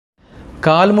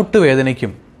കാൽമുട്ട്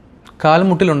വേദനയ്ക്കും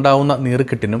കാൽമുട്ടിലുണ്ടാവുന്ന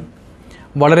നീർക്കെട്ടിനും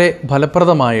വളരെ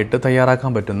ഫലപ്രദമായിട്ട്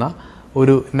തയ്യാറാക്കാൻ പറ്റുന്ന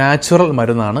ഒരു നാച്ചുറൽ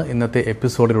മരുന്നാണ് ഇന്നത്തെ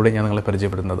എപ്പിസോഡിലൂടെ ഞാൻ നിങ്ങളെ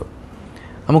പരിചയപ്പെടുന്നത്.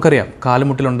 നമുക്കറിയാം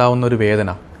കാൽമുട്ടിലുണ്ടാവുന്ന ഒരു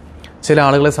വേദന ചില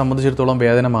ആളുകളെ സംബന്ധിച്ചിടത്തോളം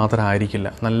വേദന മാത്രമായിരിക്കില്ല,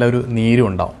 നല്ലൊരു നീരും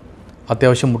ഉണ്ടാവും,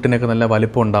 അത്യാവശ്യം മുട്ടിനൊക്കെ നല്ല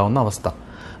വലിപ്പം ഉണ്ടാവുന്ന അവസ്ഥ,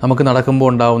 നമുക്ക് നടക്കുമ്പോൾ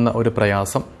ഉണ്ടാവുന്ന ഒരു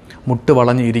പ്രയാസം, മുട്ട്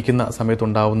വളഞ്ഞ് ഇരിക്കുന്ന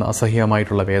സമയത്തുണ്ടാവുന്ന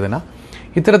അസഹ്യമായിട്ടുള്ള വേദന,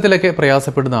 ഇത്തരത്തിലൊക്കെ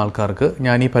പ്രയാസപ്പെടുന്ന ആൾക്കാർക്ക്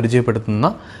ഞാൻ ഈ പരിചയപ്പെടുത്തുന്ന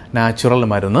നാച്ചുറൽ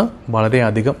മരുന്ന്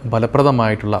വളരെയധികം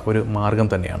ഫലപ്രദമായിട്ടുള്ള ഒരു മാർഗം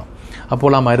തന്നെയാണ്.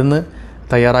 അപ്പോൾ ആ മരുന്ന്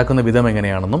തയ്യാറാക്കുന്ന വിധം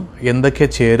എങ്ങനെയാണെന്നും എന്തൊക്കെ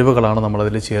ചേരുവകളാണ്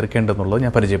നമ്മളതിൽ ചേർക്കേണ്ടതെന്നുള്ളത്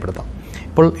ഞാൻ പരിചയപ്പെടുത്താം.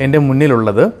 ഇപ്പോൾ എൻ്റെ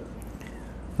മുന്നിലുള്ളത്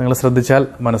നിങ്ങൾ ശ്രദ്ധിച്ചാൽ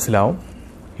മനസ്സിലാവും,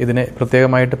 ഇതിനെ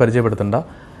പ്രത്യേകമായിട്ട് പരിചയപ്പെടുത്തേണ്ട.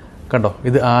 കണ്ടോ,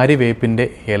 ഇത് ആര്യവേപ്പിൻ്റെ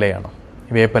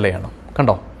വേപ്പിലയാണ്.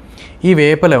 കണ്ടോ, ഈ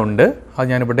വേപ്പില ഉണ്ട്, അത്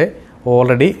ഞാനിവിടെ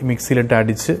ഓൾറെഡി മിക്സിയിലിട്ട്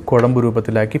അടിച്ച് കുഴമ്പ്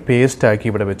രൂപത്തിലാക്കി പേസ്റ്റാക്കി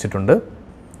ഇവിടെ വെച്ചിട്ടുണ്ട്.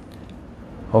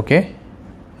 ഓക്കെ,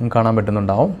 കാണാൻ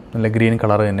പറ്റുന്നുണ്ടാവും, നല്ല ഗ്രീൻ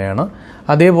കളർ തന്നെയാണ്.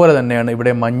 അതേപോലെ തന്നെയാണ്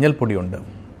ഇവിടെ മഞ്ഞൾപ്പൊടിയുണ്ട്.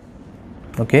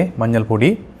 ഓക്കെ, മഞ്ഞൾപ്പൊടി,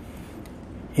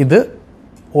 ഇത്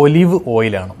ഒലിവ്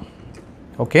ഓയിലാണ്.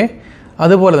 ഓക്കെ,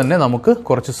 അതുപോലെ തന്നെ നമുക്ക്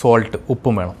കുറച്ച് സോൾട്ട്,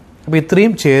 ഉപ്പും വേണം. അപ്പോൾ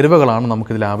ഇത്രയും ചേരുവകളാണ്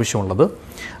നമുക്കിതിൽ ആവശ്യമുള്ളത്.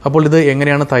 അപ്പോൾ ഇത്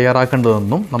എങ്ങനെയാണ്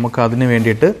തയ്യാറാക്കേണ്ടതെന്നും നമുക്ക് അതിന്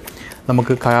വേണ്ടിയിട്ട്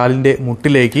നമുക്ക് കാലിൻ്റെ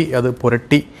മുട്ടിലേക്ക് അത്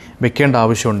പുരട്ടി വെക്കേണ്ട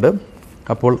ആവശ്യമുണ്ട്.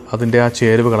 അപ്പോൾ അതിൻ്റെ ആ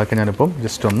ചേരുവകളൊക്കെ ഞാനിപ്പം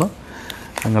ജസ്റ്റ് ഒന്ന്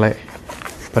നിങ്ങളെ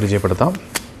പരിചയപ്പെടുത്താം.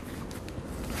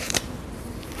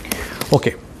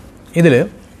 ഓക്കെ, ഇതിൽ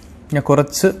ഞാൻ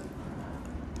കുറച്ച്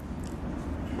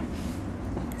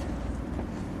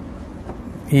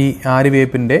ഈ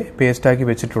ആര്യവേപ്പിൻ്റെ പേസ്റ്റാക്കി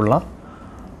വെച്ചിട്ടുള്ള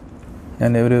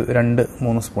ഞാൻ ഒരു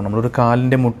 2-3 സ്പൂൺ, നമ്മളൊരു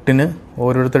കാലിൻ്റെ മുട്ടിന്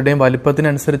ഓരോരുത്തരുടെയും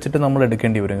വലിപ്പത്തിനനുസരിച്ചിട്ട് നമ്മൾ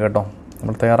എടുക്കേണ്ടി വരും കേട്ടോ,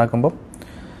 നമ്മൾ തയ്യാറാക്കുമ്പോൾ.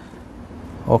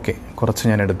 ഓക്കെ, കുറച്ച്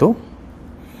ഞാൻ എടുത്തു.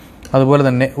 അതുപോലെ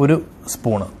തന്നെ ഒരു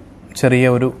സ്പൂണ്, ചെറിയ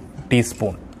ഒരു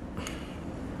ടീസ്പൂൺ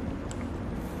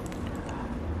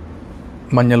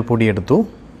മഞ്ഞൾപ്പൊടി എടുത്തു,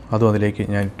 അതും അതിലേക്ക്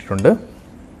ഞാൻ ഇട്ടിട്ടുണ്ട്.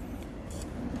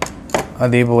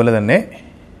 അതേപോലെ തന്നെ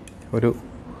ഒരു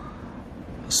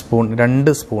സ്പൂൺ,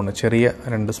 2 സ്പൂണ്, ചെറിയ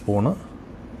 2 സ്പൂണ്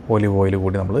ഒലിവ് ഓയിൽ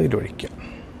കൂടി നമ്മൾ ഇതിലൊഴിക്കുക.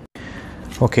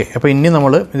 ഓക്കെ, അപ്പോൾ ഇനി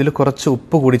നമ്മൾ ഇതിൽ കുറച്ച്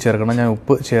ഉപ്പ് കൂടി ചേർക്കണം. ഞാൻ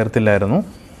ഉപ്പ് ചേർത്തില്ലായിരുന്നു.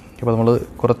 അപ്പോൾ നമ്മൾ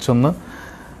കുറച്ചൊന്ന്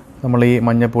നമ്മൾ ഈ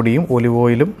മഞ്ഞൾപ്പൊടിയും ഒലിവ്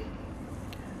ഓയിലും,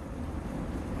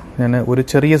 ഞാൻ ഒരു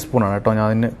ചെറിയ സ്പൂണാണ് കേട്ടോ, ഞാൻ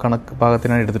അതിന് കണക്ക്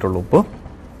പാകത്തിനാണ് എടുത്തിട്ടുള്ളൂ ഉപ്പ്.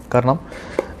 കാരണം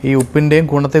ഈ ഉപ്പിൻ്റെയും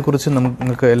ഗുണത്തെക്കുറിച്ച്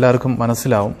നിങ്ങൾക്ക് എല്ലാവർക്കും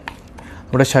മനസ്സിലാവും.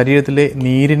 നമ്മുടെ ശരീരത്തിലെ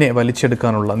നീരിനെ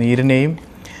നീരിനെയും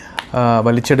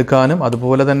വലിച്ചെടുക്കാനും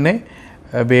അതുപോലെ തന്നെ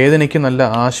വേദനയ്ക്ക് നല്ല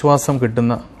ആശ്വാസം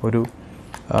കിട്ടുന്ന ഒരു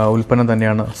ഉൽപ്പന്നം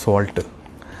തന്നെയാണ് സോൾട്ട്.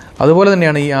 അതുപോലെ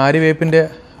തന്നെയാണ് ഈ ആര്യവേപ്പിൻ്റെ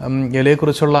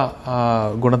ഇലയെക്കുറിച്ചുള്ള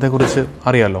ഗുണത്തെക്കുറിച്ച്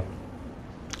അറിയാമല്ലോ.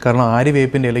 കാരണം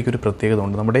ആര്യവേപ്പിൻ്റെ ഇലയ്ക്കൊരു പ്രത്യേകത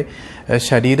ഉണ്ട്, നമ്മുടെ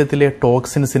ശരീരത്തിലെ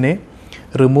ടോക്സിൻസിനെ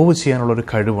റിമൂവ് ചെയ്യാനുള്ളൊരു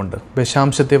കഴിവുണ്ട്,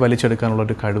 വിഷാംശത്തെ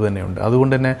വലിച്ചെടുക്കാനുള്ളൊരു കഴിവ് തന്നെയുണ്ട്.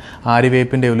 അതുകൊണ്ട് തന്നെ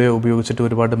ആര്യവേപ്പിൻ്റെ ഇല ഉപയോഗിച്ചിട്ട്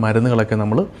ഒരുപാട് മരുന്നുകളൊക്കെ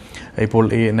നമ്മൾ ഇപ്പോൾ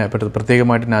ഈ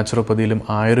പ്രത്യേകമായിട്ട് നാച്ചുറോപ്പതിയിലും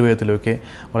ആയുർവേദത്തിലുമൊക്കെ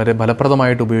വളരെ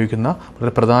ഫലപ്രദമായിട്ട് ഉപയോഗിക്കുന്ന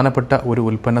വളരെ പ്രധാനപ്പെട്ട ഒരു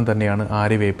ഉൽപ്പന്നം തന്നെയാണ്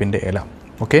ആര്യവേപ്പിൻ്റെ ഇല.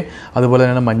 ഓക്കെ, അതുപോലെ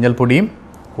തന്നെ മഞ്ഞൾപ്പൊടിയും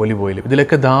ഒലിവ് ഓയിലും,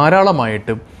 ഇതിലൊക്കെ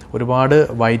ധാരാളമായിട്ട് ഒരുപാട്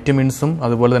വൈറ്റമിൻസും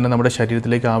അതുപോലെ തന്നെ നമ്മുടെ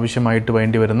ശരീരത്തിലേക്ക് ആവശ്യമായിട്ട്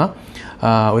വേണ്ടി വരുന്ന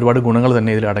ഒരുപാട് ഗുണങ്ങൾ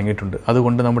തന്നെ ഇതിൽ അടങ്ങിയിട്ടുണ്ട്.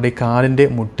 അതുകൊണ്ട് നമ്മുടെ ഈ കാലിൻ്റെ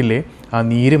മുട്ടിലെ ആ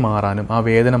നീര് മാറാനും ആ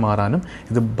വേദന മാറാനും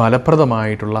ഇത്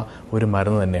ഫലപ്രദമായിട്ടുള്ള ഒരു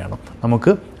മരുന്ന് തന്നെയാണ്.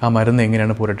 നമുക്ക് ആ മരുന്ന്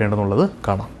എങ്ങനെയാണ് പുരട്ടേണ്ടതെന്നുള്ളത്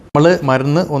കാണാം. നമ്മൾ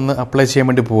മരുന്ന് ഒന്ന് അപ്ലൈ ചെയ്യാൻ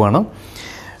വേണ്ടി പോവുകയാണ്.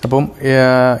 അപ്പം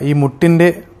ഈ മുട്ടിൻ്റെ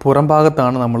പുറം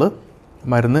ഭാഗത്താണ് നമ്മൾ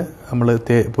മരുന്ന്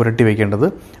പുരട്ടി വയ്ക്കേണ്ടത്.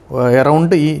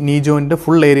 എറൗണ്ട് ഈ നീ ജോയിൻ്റെ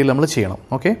ഫുൾ ഏരിയയിൽ നമ്മൾ ചെയ്യണം.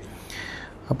 ഓക്കെ,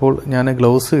 അപ്പോൾ ഞാൻ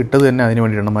ഗ്ലൗസ് ഇട്ടത് തന്നെ അതിന്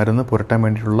വേണ്ടിയിട്ടാണ്, മരുന്ന് പുരട്ടാൻ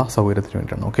വേണ്ടിയിട്ടുള്ള സൗകര്യത്തിന്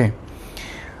വേണ്ടിയിട്ടാണ്. ഓക്കെ,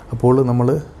 അപ്പോൾ നമ്മൾ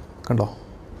കണ്ടോ,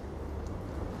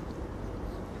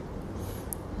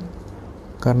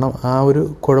 കാരണം ആ ഒരു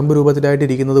കുഴമ്പ് രൂപത്തിലായിട്ട്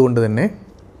ഇരിക്കുന്നത് കൊണ്ട് തന്നെ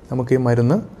നമുക്ക് ഈ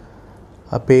മരുന്ന്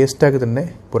ആ പേസ്റ്റാക്കി തന്നെ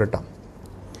പുരട്ടാം.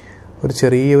 ഒരു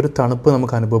ചെറിയൊരു തണുപ്പ്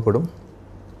നമുക്ക് അനുഭവപ്പെടും.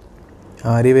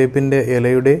 ആര്യവേപ്പിൻ്റെ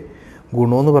ഇലയുടെ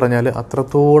ഗുണമെന്ന് പറഞ്ഞാൽ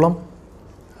അത്രത്തോളം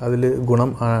അതിൽ ഗുണം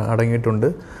അടങ്ങിയിട്ടുണ്ട്.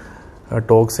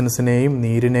 ടോക്സിൻസിനെയും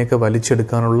നീരിനെയൊക്കെ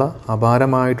വലിച്ചെടുക്കാനുള്ള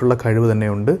അപാരമായിട്ടുള്ള കഴിവ്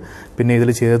തന്നെയുണ്ട്. പിന്നെ ഇതിൽ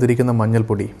ചേർത്തിരിക്കുന്ന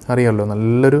മഞ്ഞൾപ്പൊടി അറിയാമല്ലോ,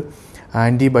 നല്ലൊരു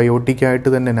ആൻറ്റിബയോട്ടിക്കായിട്ട്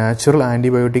തന്നെ, നാച്ചുറൽ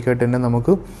ആൻറ്റിബയോട്ടിക്കായിട്ട് തന്നെ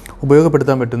നമുക്ക്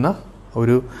ഉപയോഗപ്പെടുത്താൻ പറ്റുന്ന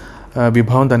ഒരു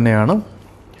വിഭവം തന്നെയാണ്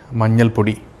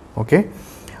മഞ്ഞൾപ്പൊടി. ഓക്കെ,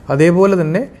 അതേപോലെ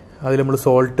തന്നെ അതിൽ നമ്മൾ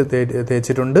സോൾട്ട്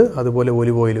തേച്ചിട്ടുണ്ട്. അതുപോലെ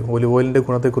ഒലിവ് ഓയിലിൻ്റെ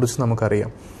ഗുണത്തെക്കുറിച്ച്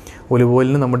നമുക്കറിയാം. ഒലിവ്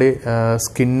ഓയിലിന് നമ്മുടെ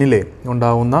സ്കിന്നിൽ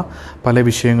ഉണ്ടാകുന്ന പല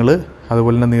വിഷയങ്ങൾ,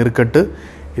 അതുപോലെ തന്നെ നീർക്കെട്ട്,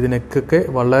 ഇതിനൊക്കെ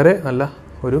വളരെ നല്ല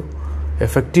ഒരു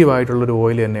എഫക്റ്റീവായിട്ടുള്ളൊരു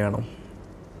ഓയിൽ തന്നെയാണ്.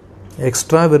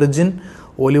 എക്സ്ട്രാ വെർജിൻ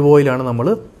ഒലിവ് ഓയിലാണ് നമ്മൾ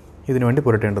ഇതിനു വേണ്ടി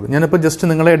പുരട്ടേണ്ടത്. ഞാനിപ്പോൾ ജസ്റ്റ്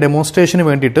നിങ്ങളെ ഡെമോൺസ്ട്രേഷന്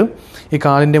വേണ്ടിയിട്ട് ഈ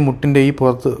കാലിൻ്റെ മുട്ടിൻ്റെ ഈ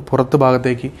പുറത്ത്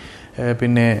ഭാഗത്തേക്ക്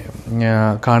പിന്നെ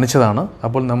കാണിച്ചതാണ്.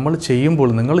 അപ്പോൾ നിങ്ങൾ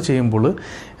ചെയ്യുമ്പോൾ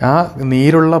ആ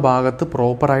നീരുള്ള ഭാഗത്ത്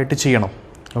പ്രോപ്പറായിട്ട് ചെയ്യണം.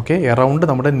 ഓക്കെ, എറൗണ്ട്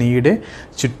നമ്മുടെ നീയുടെ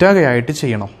ചുറ്റാകയായിട്ട്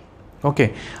ചെയ്യണം. ഓക്കെ,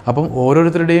 അപ്പം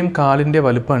ഓരോരുത്തരുടെയും കാലിൻ്റെ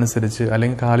വലുപ്പം അനുസരിച്ച്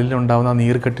അല്ലെങ്കിൽ കാലിലുണ്ടാകുന്ന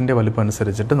നീർക്കെട്ടിൻ്റെ വലുപ്പം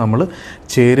അനുസരിച്ചിട്ട് നമ്മൾ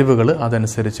ചേരുവകൾ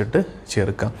അതനുസരിച്ചിട്ട്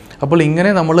ചേർക്കാം. അപ്പോൾ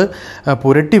ഇങ്ങനെ നമ്മൾ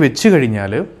പുരട്ടി വെച്ച്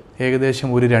കഴിഞ്ഞാൽ ഏകദേശം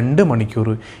ഒരു 2 മണിക്കൂർ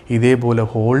ഇതേപോലെ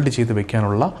ഹോൾഡ് ചെയ്ത്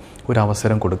വെക്കാനുള്ള ഒരു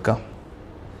അവസരം കൊടുക്കാം.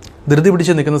 ധൃതി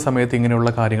പിടിച്ച് നിൽക്കുന്ന സമയത്ത് ഇങ്ങനെയുള്ള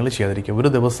കാര്യങ്ങൾ ചെയ്യാതിരിക്കുക. ഒരു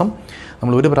ദിവസം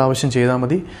നമ്മൾ ഒരു പ്രാവശ്യം ചെയ്താൽ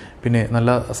മതി. പിന്നെ നല്ല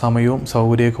സമയവും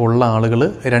സൗകര്യമൊക്കെ ഉള്ള ആളുകൾ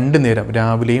 2 നേരം,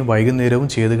 രാവിലെയും വൈകുന്നേരവും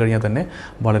ചെയ്ത് കഴിഞ്ഞാൽ തന്നെ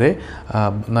വളരെ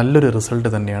നല്ലൊരു റിസൾട്ട്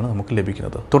തന്നെയാണ് നമുക്ക്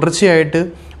ലഭിക്കുന്നത്. തുടർച്ചയായിട്ട്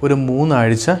ഒരു 3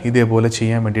 ആഴ്ച ഇതേപോലെ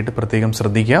ചെയ്യാൻ വേണ്ടിയിട്ട് പ്രത്യേകം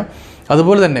ശ്രദ്ധിക്കുക.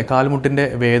 അതുപോലെ തന്നെ കാൽമുട്ടിൻ്റെ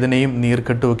വേദനയും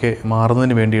നീർക്കെട്ടുമൊക്കെ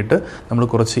മാറുന്നതിന് വേണ്ടിയിട്ട് നമ്മൾ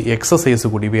കുറച്ച് എക്സസൈസ്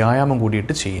കൂടി, വ്യായാമം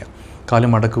കൂടിയിട്ട് ചെയ്യാം. കാല്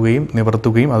മടക്കുകയും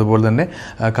നിവർത്തുകയും അതുപോലെ തന്നെ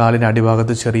കാലിൻ്റെ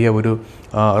അടിഭാഗത്ത് ചെറിയ ഒരു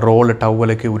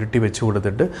ടവലൊക്കെ ഉരുട്ടി വെച്ച്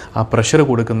കൊടുത്തിട്ട് ആ പ്രഷർ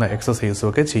കൊടുക്കുന്ന എക്സസൈസും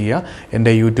ഒക്കെ ചെയ്യുക.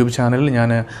 എൻ്റെ യൂട്യൂബ് ചാനലിൽ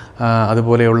ഞാൻ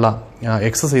അതുപോലെയുള്ള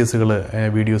എക്സസൈസുകൾ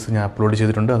വീഡിയോസ് ഞാൻ അപ്ലോഡ്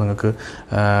ചെയ്തിട്ടുണ്ട്. അത് നിങ്ങൾക്ക്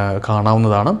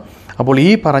കാണാവുന്നതാണ്. അപ്പോൾ ഈ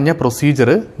പറഞ്ഞ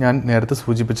പ്രൊസീജിയർ ഞാൻ നേരത്തെ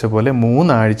സൂചിപ്പിച്ച പോലെ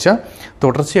 3 ആഴ്ച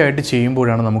തുടർച്ചയായിട്ട്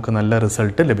ചെയ്യുമ്പോഴാണ് നമുക്ക് നല്ല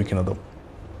റിസൾട്ട് ലഭിക്കുന്നത്.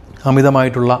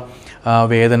 അമിതമായിട്ടുള്ള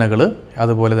വേദനകൾ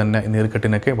അതുപോലെ തന്നെ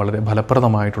നീർക്കെട്ടിനൊക്കെ വളരെ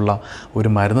ഫലപ്രദമായിട്ടുള്ള ഒരു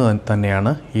മരുന്ന്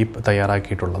തന്നെയാണ് ഈ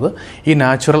തയ്യാറാക്കിയിട്ടുള്ളത്. ഈ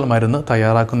നാച്ചുറൽ മരുന്ന്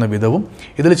തയ്യാറാക്കുന്ന വിധവും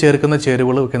ഇതിൽ ചേർക്കുന്ന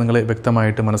ചേരുവകളും ഒക്കെ നിങ്ങൾ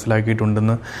വ്യക്തമായിട്ട്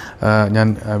മനസ്സിലാക്കിയിട്ടുണ്ടെന്ന് ഞാൻ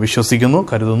വിശ്വസിക്കുന്നു,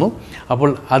 കരുതുന്നു.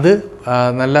 അപ്പോൾ അത്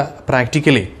നല്ല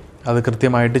പ്രാക്ടിക്കലി അത്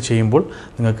കൃത്യമായിട്ട് ചെയ്യുമ്പോൾ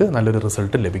നിങ്ങൾക്ക് നല്ലൊരു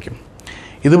റിസൾട്ട് ലഭിക്കും.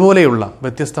 ഇതുപോലെയുള്ള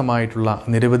വ്യത്യസ്തമായിട്ടുള്ള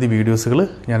നിരവധി വീഡിയോസുകൾ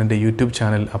ഞാൻ എൻ്റെ യൂട്യൂബ്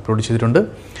ചാനൽ അപ്ലോഡ് ചെയ്തിട്ടുണ്ട്.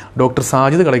 ഡോക്ടർ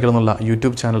സാജിദ് കടക്കൽ എന്നുള്ള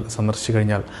യൂട്യൂബ് ചാനൽ സന്ദർശിച്ചു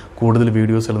കഴിഞ്ഞാൽ കൂടുതൽ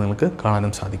വീഡിയോസുകൾ നിങ്ങൾക്ക്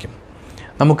കാണാനും സാധിക്കും.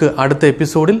 നമുക്ക് അടുത്ത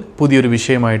എപ്പിസോഡിൽ പുതിയൊരു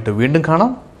വിഷയമായിട്ട് വീണ്ടും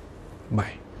കാണാം. ബൈ.